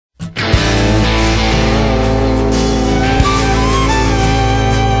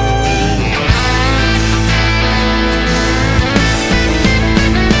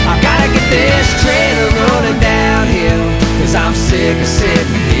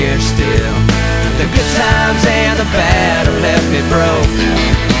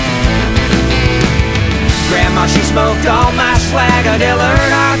smoked all my swag until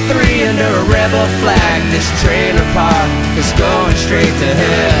R3 under a rebel flag. This trailer park is going straight to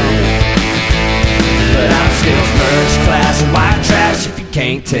hell, but I'm still first class white trash if you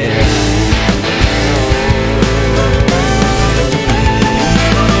can't tell.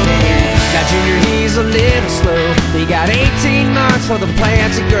 Now Junior, he's a little slow. He got 18 months for the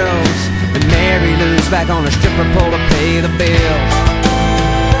plants he grows, and Mary Lou's back on a stripper pole to pay the bills.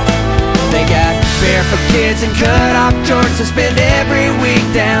 They got barefoot kids and cut-off jorts to spend every week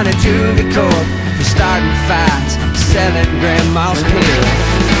down at juvie court for starting fights, selling grandma's pills.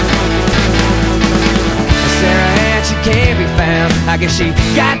 Sarah Ann, she can't be found. I guess she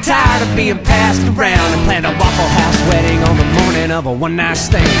got tired of being passed around and planned a Waffle House wedding on the morning of a one-night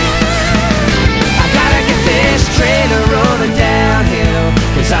stand. I gotta get this trailer rolling downhill,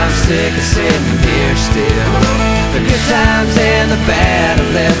 'cause I'm sick of sitting here still. The good times and the bad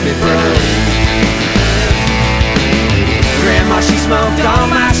have left me broke. Grandma, she smoked all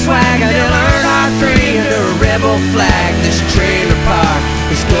my swag until R3 under a rebel flag. This trailer park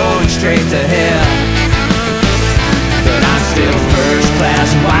is going straight to hell, but I'm still first class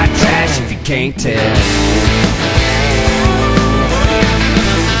white trash if you can't tell.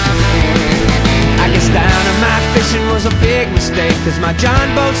 I guess dynamite fishing was a big mistake, 'cause my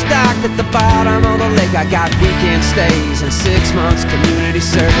John boat's docked at the bottom of the lake. I got weekend stays and 6 months community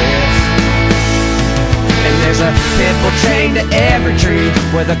service, and there's a pit bull chained to every tree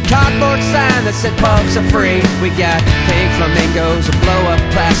with a cardboard sign that said pubs are free. We got pink flamingos and blow up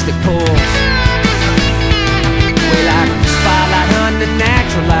plastic pools. We like spotlight hunting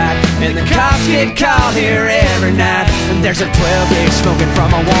natural light, and the cops get called here every night. And there's a 12-gauge smoking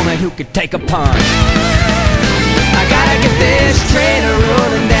from a woman who could take a punch. I gotta get this trailer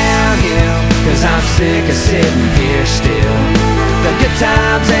rolling downhill, 'cause I'm sick of sitting here still. The good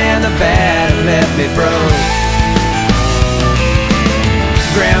times and the bad have left me broke.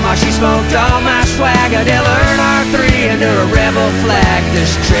 Grandma, she smoked all my swag until R3 under a rebel flag.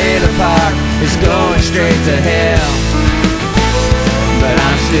 This trailer park is going straight to hell, but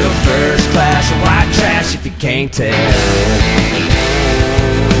I'm still first class white trash if you can't tell.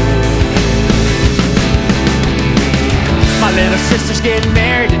 My little sister's getting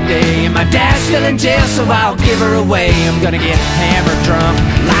married today, and my dad's still in jail, so I'll give her away. I'm gonna get hammered drunk,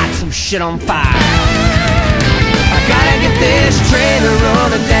 light some shit on fire. I gotta get this trailer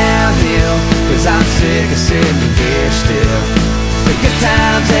rolling downhill, 'cause I'm sick of sitting here still. The good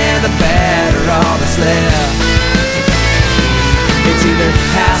times and the bad are all that's left. It's either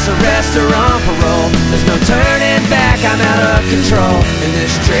house arrest or on parole. There's no turning back, I'm out of control, and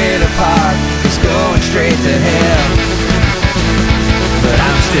this trailer park is going straight to hell, but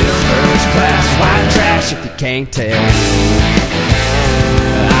I'm still first class white trash if you can't tell.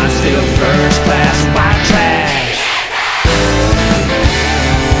 I'm still first class white trash.